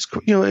quiet. It was,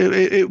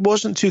 it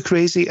wasn't too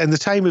crazy. And the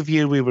time of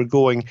year we were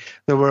going,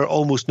 there were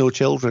almost no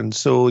children,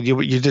 so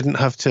you didn't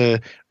have to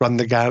run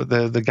the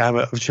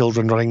gamut of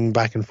children running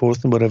back and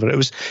forth and whatever. It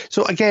was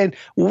so again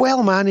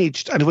well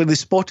managed. And when they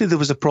spotted there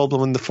was a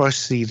problem on the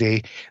first sea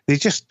day, they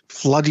just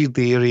flooded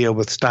the area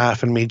with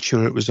staff and made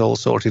sure it was all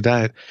sorted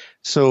out.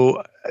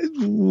 So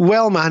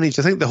well managed.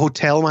 I think the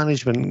hotel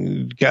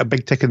management get a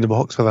big tick in the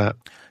box for that.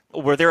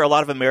 Were there a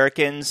lot of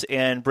Americans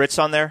and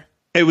Brits on there?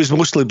 It was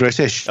mostly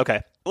British.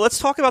 Okay. Let's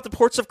talk about the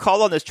ports of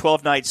call on this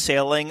 12-night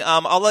sailing.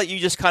 I'll let you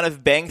just kind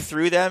of bang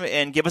through them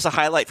and give us a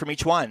highlight from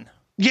each one.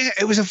 Yeah,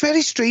 it was a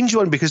very strange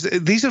one because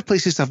these are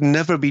places I've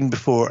never been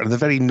before, and they're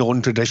very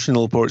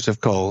non-traditional ports of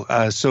call.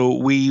 So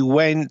we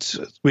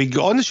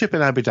got on the ship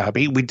in Abu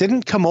Dhabi. We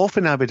didn't come off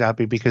in Abu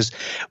Dhabi because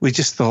we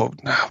just thought,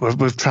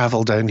 we've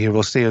travelled down here,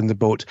 we'll stay on the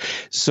boat.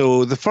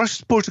 So the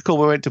first port of call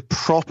we went to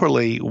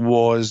properly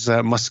was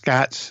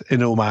Muscat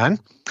in Oman.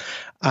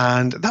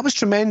 And that was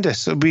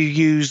tremendous. We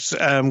used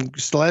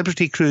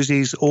Celebrity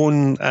Cruises'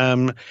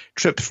 own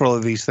trips for all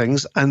of these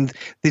things, and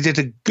they did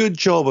a good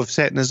job of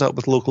setting us up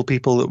with local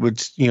people that would,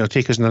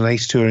 take us on a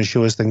nice tour and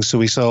show us things. So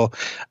we saw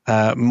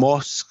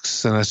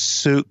mosques and a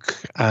souk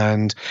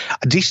and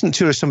a decent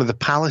tour of some of the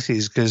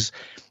palaces because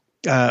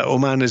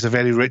Oman is a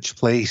very rich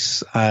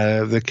place.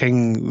 The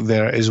king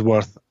there is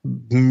worth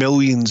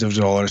millions of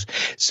dollars.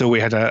 So we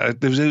had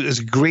it was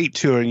a great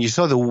tour, and you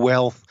saw the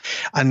wealth.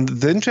 And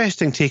the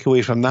interesting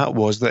takeaway from that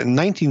was that in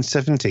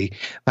 1970,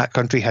 that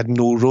country had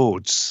no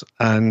roads,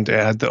 and it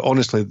had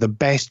honestly the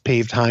best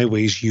paved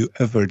highways you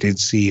ever did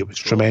see. It was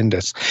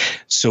tremendous.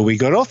 So we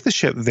got off the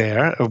ship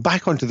there, or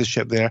back onto the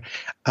ship there,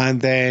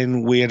 and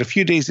then we had a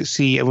few days at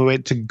sea, and we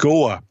went to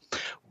Goa,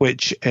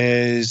 which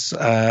is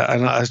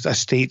a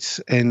state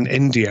in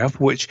India,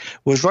 which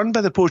was run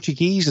by the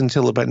Portuguese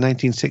until about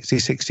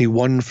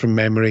 1960-61 from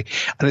memory.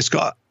 And it's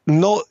got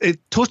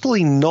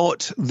totally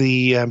not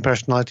the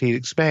personality you'd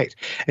expect.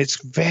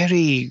 It's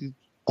very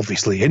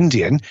obviously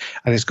Indian,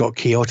 and it's got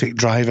chaotic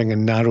driving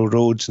and narrow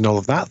roads and all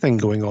of that thing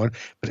going on,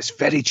 but it's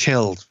very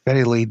chilled,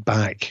 very laid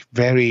back,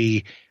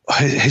 very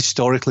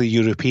historically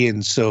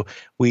European. So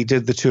we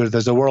did the tour.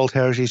 There's a World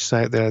Heritage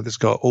site there that's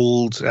got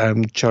old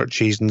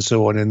churches and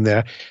so on in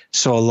there.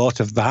 Saw a lot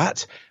of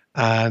that.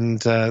 And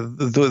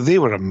they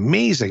were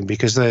amazing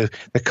because the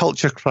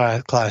culture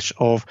clash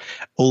of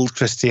old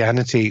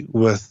Christianity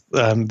with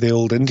the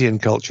old Indian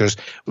cultures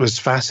was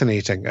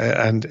fascinating,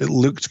 and it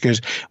looked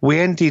good. We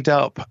ended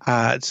up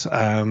at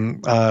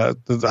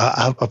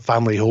a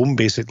family home,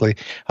 basically,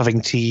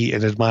 having tea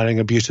and admiring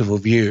a beautiful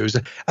view. It was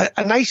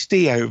a nice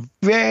day out,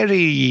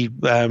 very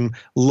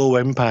low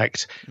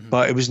impact,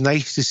 but it was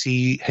nice to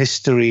see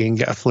history and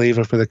get a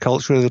flavour for the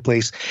culture of the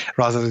place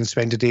rather than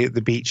spend a day at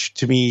the beach.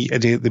 To me, a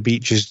day at the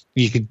beach is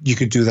you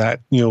could do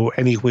that,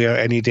 anywhere,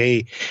 any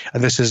day.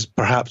 And this is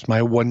perhaps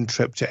my one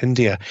trip to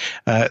India.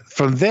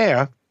 From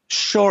there,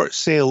 short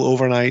sail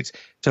overnight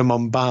to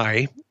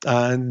Mumbai,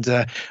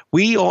 and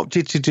we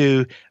opted to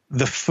do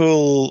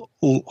the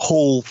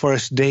whole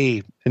first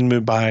day in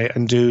Mumbai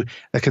and do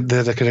the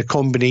kind of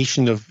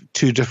combination of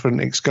two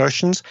different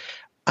excursions.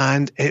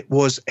 And it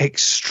was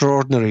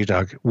extraordinary,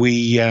 Doug.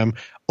 We,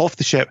 off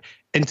the ship,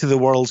 into the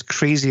world's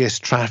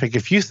craziest traffic.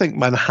 If you think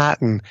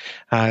Manhattan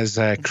has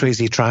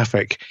crazy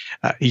traffic,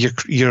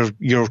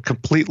 you're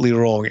completely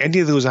wrong. Any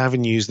of those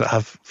avenues that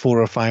have 4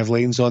 or 5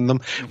 lanes on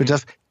them would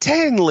have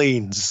 10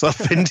 lanes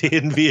of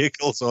Indian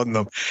vehicles on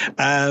them.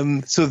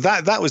 So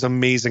that was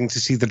amazing to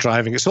see the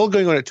driving. It's all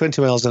going on at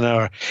 20 miles an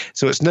hour,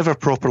 so it's never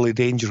properly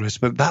dangerous,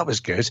 but that was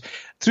good.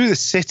 Through the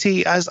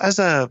city, as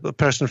a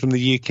person from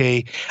the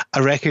UK, I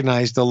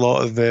recognised a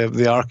lot of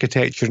the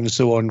architecture and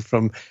so on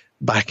from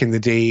back in the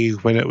day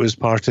when it was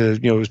part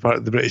of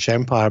the British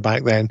Empire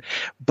back then.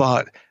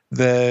 But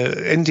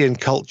the Indian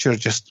culture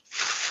just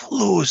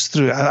flows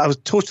through. I was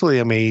totally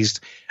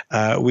amazed.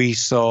 We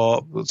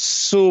saw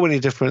so many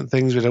different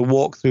things. We had a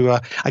walk through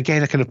a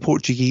kind of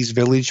Portuguese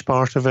village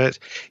part of it.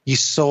 You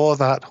saw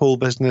that whole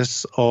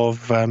business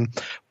of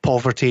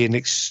poverty and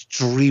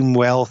extreme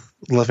wealth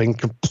living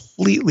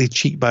completely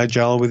cheek by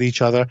jowl with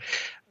each other.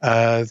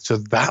 So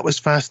that was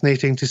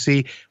fascinating to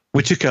see.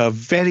 We took a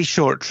very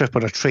short trip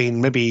on a train,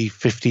 maybe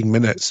 15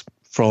 minutes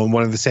from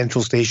one of the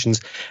central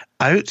stations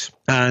out.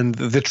 And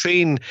the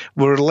train,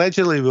 we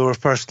were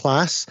first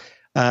class.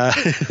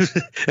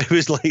 It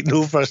was like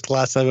no first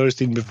class I've ever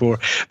seen before.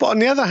 But on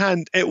the other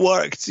hand, it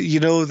worked.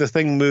 The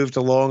thing moved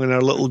along and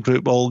our little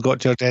group all got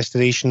to our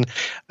destination.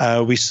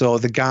 We saw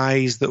the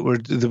guys that were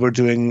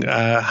doing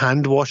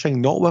hand washing,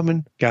 not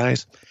women,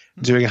 guys,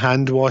 doing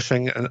hand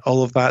washing and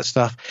all of that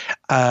stuff.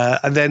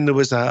 And then there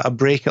was a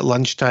break at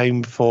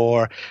lunchtime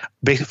for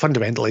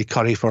fundamentally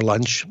curry for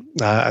lunch.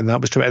 And that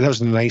was tremendous. That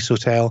was in a nice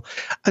hotel.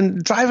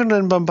 And driving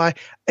around Mumbai,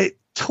 it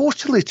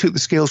totally took the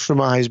scales from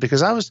my eyes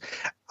because I was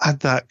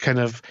at that kind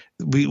of,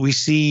 we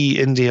see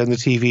India on the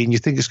TV and you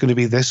think it's going to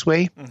be this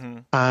way. Mm-hmm.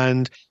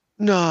 And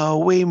no,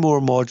 way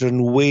more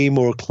modern, way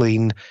more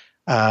clean.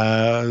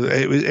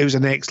 It was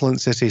an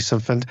excellent city,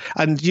 something,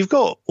 and you've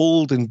got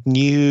old and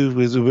new.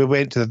 We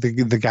went to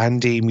the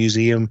Gandhi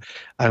Museum,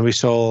 and we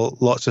saw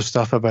lots of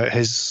stuff about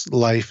his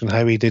life and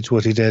how he did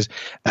what he did.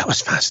 That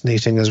was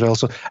fascinating as well.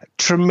 So,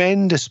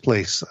 tremendous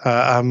place.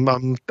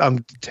 I'm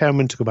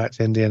determined to go back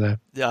to India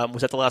now.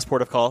 Was that the last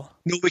port of call?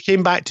 No, we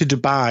came back to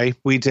Dubai.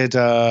 We did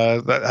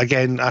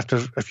again after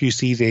a few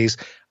sea days,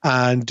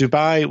 and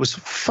Dubai was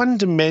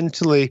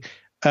fundamentally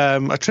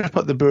a trip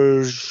up the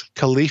Burj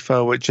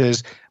Khalifa, which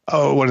is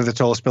one of the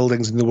tallest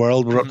buildings in the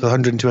world. We're up to the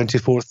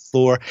 124th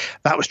floor.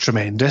 That was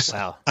tremendous.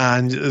 Wow.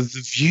 And the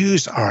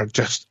views are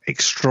just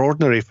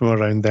extraordinary from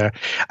around there.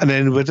 And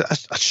then with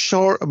a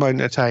short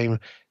amount of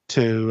time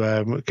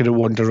to kind of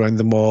wander around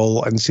the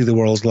mall and see the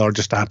world's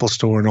largest Apple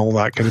store and all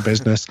that kind of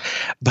business.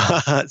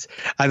 But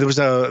there was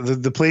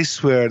the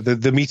place where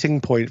the meeting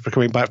point for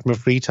coming back from a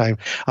free time.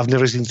 I've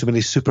never seen so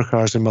many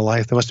supercars in my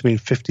life. There must have been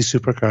 50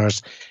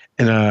 supercars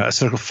in a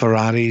circle of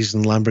Ferraris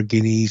and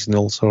Lamborghinis and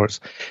all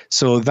sorts.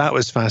 So that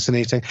was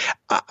fascinating.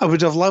 I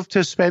would have loved to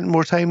have spent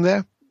more time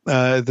there.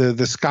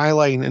 The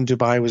skyline in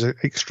Dubai was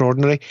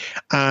extraordinary,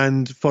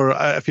 and for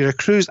if you're a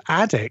cruise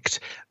addict,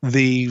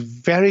 the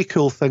very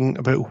cool thing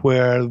about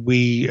where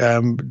we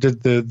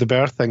did the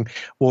berthing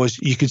was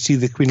you could see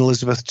the Queen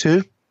Elizabeth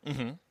II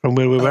from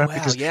where we were. Wow,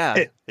 because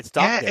it's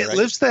docked there, it right?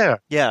 lives there.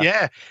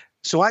 Yeah.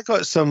 So I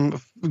got some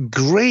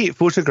great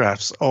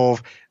photographs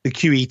of the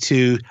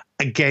QE2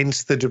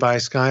 against the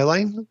Dubai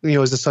skyline,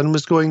 as the sun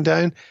was going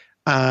down.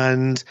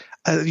 And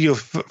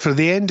for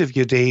the end of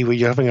your day where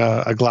you're having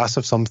a glass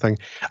of something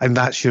and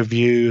that's your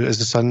view as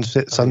the sun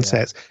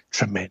sets,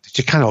 tremendous.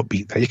 You cannot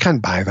beat that. You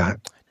can't buy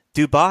that.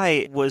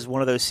 Dubai was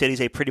one of those cities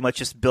they pretty much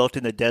just built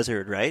in the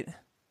desert, right?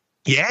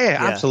 Yeah,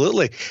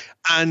 absolutely.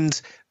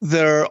 And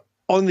they're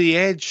on the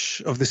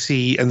edge of the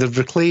sea and they've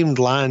reclaimed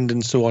land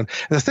and so on.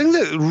 And the thing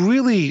that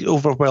really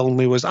overwhelmed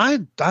me was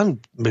I'm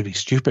maybe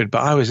stupid,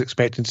 but I was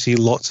expecting to see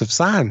lots of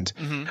sand.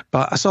 Mm-hmm.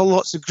 But I saw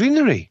lots of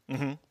greenery.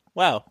 Mm-hmm.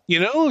 Wow.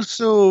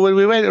 So when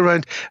we went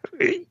around,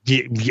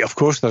 of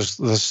course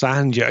there's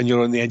sand and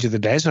you're on the edge of the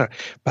desert,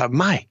 but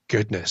my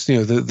goodness, they're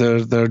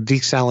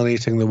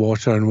desalinating the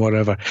water and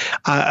whatever.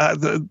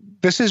 I've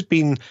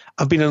been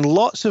on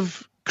lots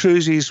of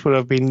cruises where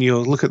I've been,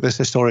 look at this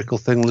historical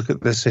thing, look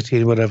at this city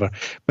and whatever.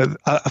 But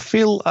I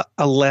feel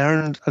I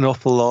learned an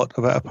awful lot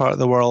about a part of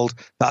the world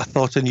that I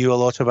thought I knew a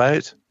lot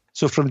about.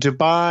 So from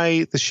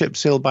Dubai, the ship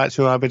sailed back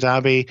to Abu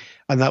Dhabi,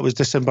 and that was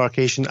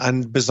disembarkation.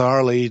 And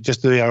bizarrely,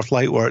 just the way our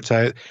flight worked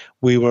out,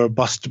 we were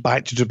bussed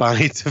back to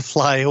Dubai to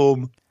fly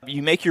home.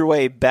 You make your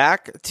way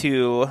back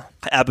to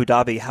Abu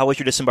Dhabi. How was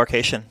your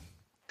disembarkation?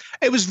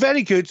 It was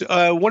very good.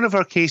 One of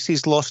our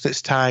cases lost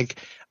its tag,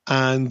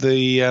 and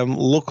the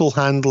local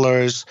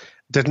handlers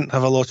didn't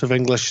have a lot of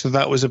English, so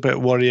that was a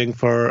bit worrying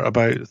for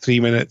about 3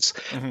 minutes.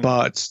 Mm-hmm.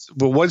 But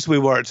once we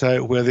worked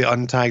out where the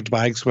untagged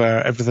bags were,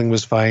 everything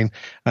was fine.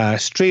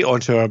 Straight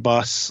onto our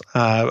bus,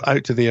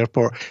 out to the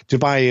airport.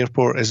 Dubai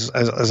Airport is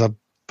a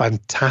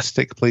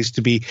fantastic place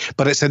to be,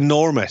 but it's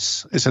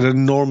enormous. It's an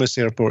enormous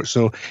airport,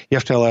 so you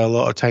have to allow a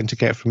lot of time to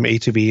get from A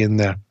to B in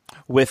there.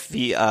 With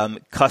the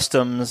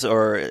customs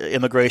or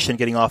immigration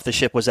getting off the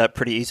ship, was that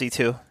pretty easy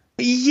too?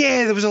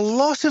 Yeah, there was a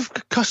lot of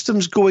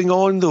customs going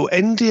on, though.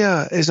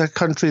 India is a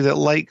country that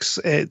likes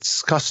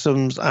its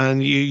customs,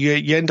 and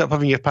you end up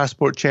having your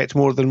passport checked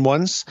more than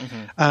once.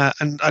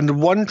 Mm-hmm.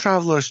 And one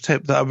traveller's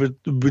tip that I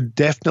would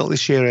definitely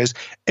share is,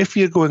 if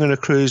you're going on a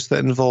cruise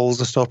that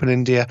involves a stop in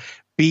India,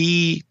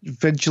 be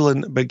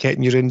vigilant about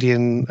getting your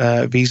Indian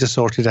visa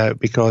sorted out,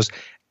 because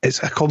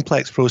it's a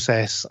complex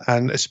process,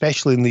 and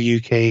especially in the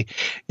UK,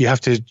 you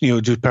have to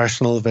do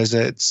personal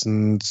visits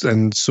and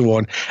so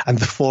on, and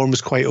the form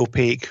is quite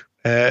opaque.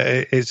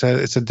 It's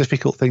a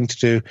difficult thing to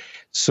do,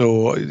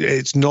 so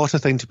it's not a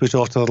thing to put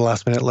off to the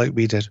last minute like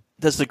we did.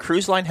 Does the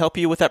cruise line help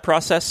you with that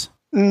process?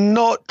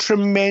 Not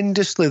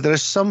tremendously. There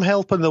is some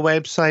help on the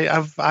website.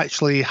 I've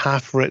actually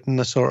half written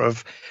a sort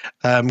of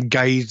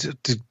guide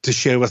to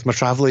share with my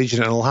travel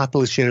agent, and I'll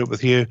happily share it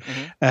with you,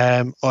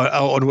 on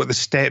what the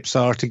steps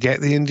are to get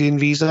the Indian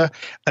visa.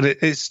 And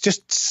it's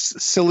just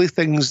silly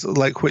things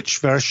like, which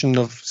version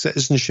of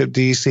citizenship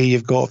do you say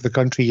you've got of the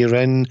country you're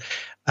in,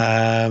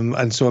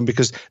 and so on,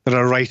 because there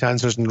are right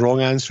answers and wrong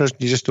answers.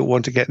 You just don't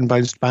want to get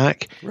bounced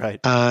back. Right.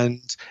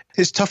 And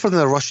it's tougher than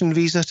a Russian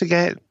visa to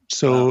get.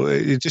 So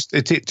it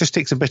just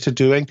takes a bit of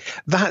doing.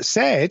 That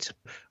said,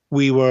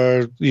 we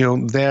were,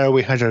 there,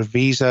 we had our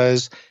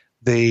visas.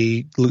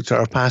 They looked at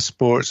our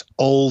passports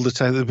all the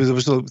time. There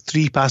was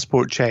 3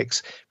 passport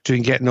checks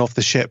between getting off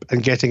the ship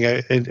and getting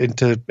out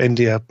into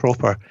India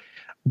proper.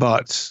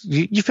 But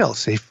you felt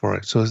safe for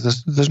it, so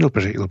there's no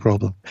particular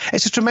problem.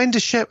 It's a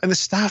tremendous ship, and the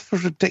staff are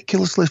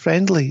ridiculously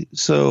friendly.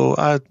 So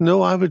I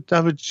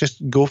would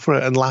just go for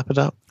it and lap it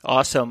up.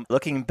 Awesome.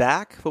 Looking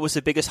back, what was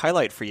the biggest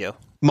highlight for you?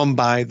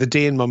 Mumbai. The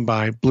day in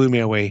Mumbai blew me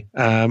away.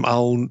 I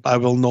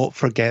will not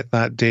forget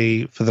that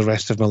day for the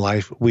rest of my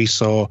life. We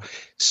saw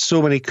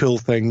so many cool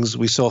things.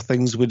 We saw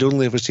things we'd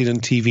only ever seen on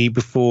TV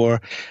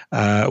before.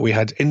 We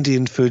had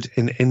Indian food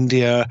in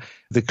India,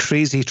 the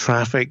crazy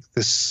traffic,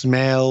 the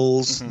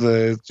smells,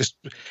 a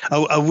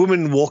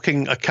woman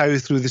walking a cow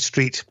through the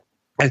street,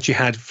 and she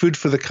had food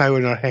for the cow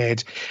in her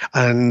head.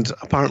 And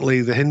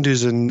apparently the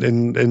Hindus in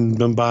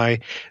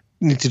Mumbai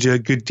need to do a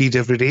good deed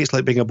every day. It's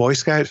like being a Boy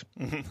Scout.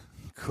 Mm-hmm.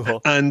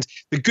 Cool. And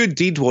the good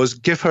deed was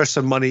give her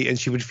some money and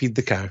she would feed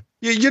the cow.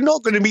 You're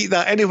not going to meet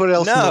that anywhere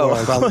else in the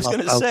world. I was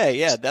going to say,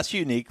 yeah, that's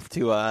unique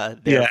to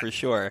there for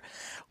sure.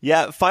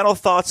 Yeah, final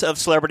thoughts of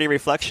Celebrity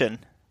Reflection.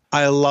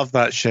 I love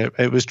that ship.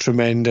 It was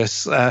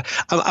tremendous.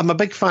 I'm a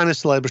big fan of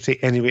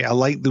Celebrity anyway. I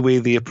like the way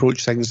they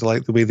approach things. I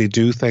like the way they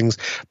do things.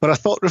 But I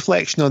thought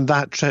Reflection on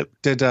that trip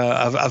did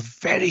a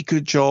very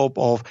good job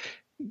of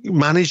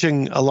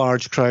managing a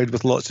large crowd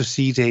with lots of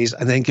sea days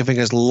and then giving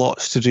us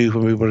lots to do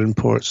when we were in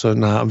port. So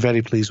I'm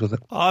very pleased with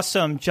it.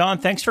 Awesome. John,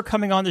 thanks for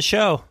coming on the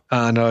show.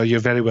 No, you're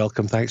very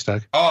welcome. Thanks,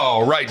 Doug.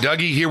 All right,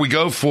 Dougie, here we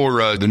go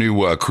for the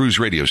new Cruise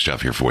Radio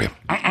stuff here for you.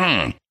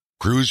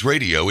 Cruise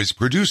Radio is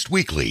produced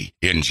weekly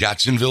in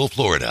Jacksonville,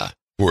 Florida.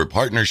 For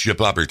partnership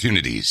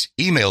opportunities,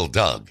 email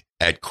Doug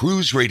at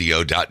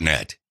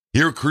cruiseradio.net.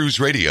 Hear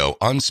Cruise Radio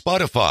on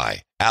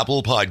Spotify,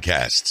 Apple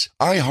Podcasts,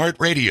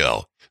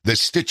 iHeartRadio, the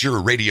Stitcher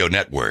Radio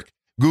Network,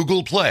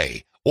 Google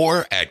Play,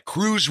 or at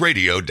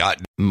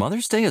cruiseradio.net.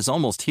 Mother's Day is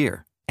almost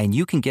here, and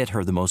you can get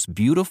her the most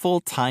beautiful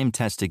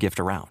time-tested gift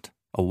around.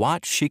 A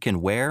watch she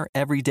can wear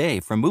every day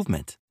from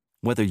Movement.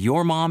 Whether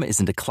your mom is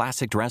into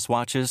classic dress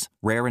watches,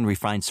 rare and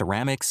refined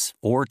ceramics,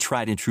 or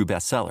tried-and-true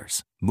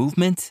bestsellers,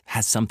 Movement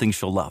has something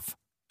she'll love.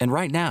 And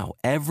right now,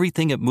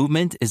 everything at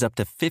Movement is up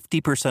to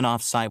 50%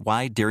 off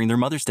site-wide during their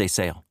Mother's Day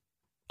sale.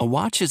 A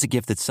watch is a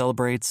gift that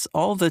celebrates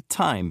all the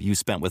time you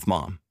spent with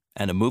mom.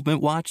 And a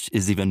Movement watch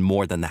is even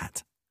more than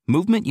that.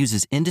 Movement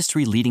uses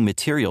industry-leading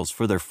materials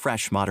for their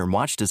fresh, modern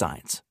watch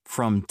designs,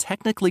 from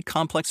technically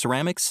complex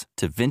ceramics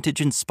to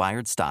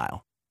vintage-inspired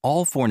style.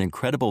 All for an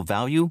incredible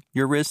value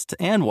your wrist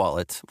and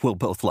wallet will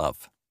both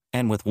love.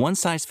 And with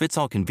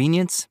one-size-fits-all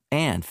convenience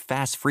and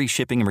fast, free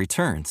shipping and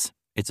returns,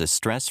 it's a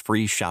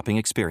stress-free shopping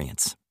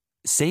experience.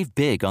 Save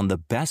big on the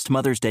best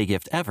Mother's Day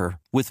gift ever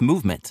with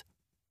Movement.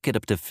 Get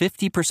up to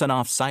 50%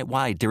 off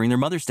site-wide during their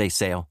Mother's Day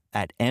sale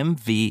at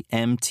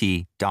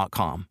MVMT.com.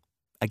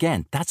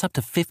 Again, that's up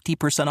to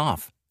 50%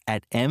 off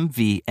at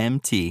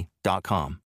MVMT.com.